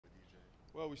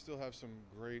Well, we still have some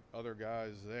great other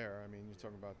guys there. I mean, you're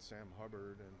talking about Sam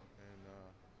Hubbard and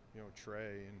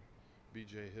Trey and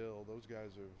B.J. Hill. Those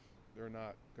guys they're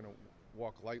not going to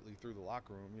walk lightly through the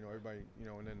locker room. Everybody.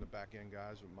 And then the back end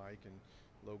guys with Mike and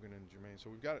Logan and Jermaine. So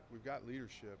we've got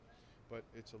leadership, but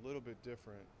it's a little bit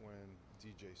different when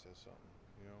DJ says something.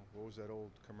 What was that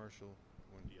old commercial?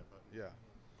 Yeah,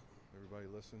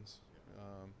 everybody listens.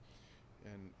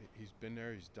 And he's been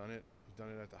there. He's done it. He's done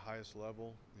it at the highest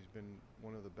level. He's been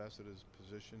one of the best at his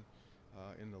position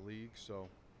in the league. So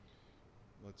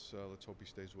let's hope he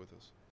stays with us.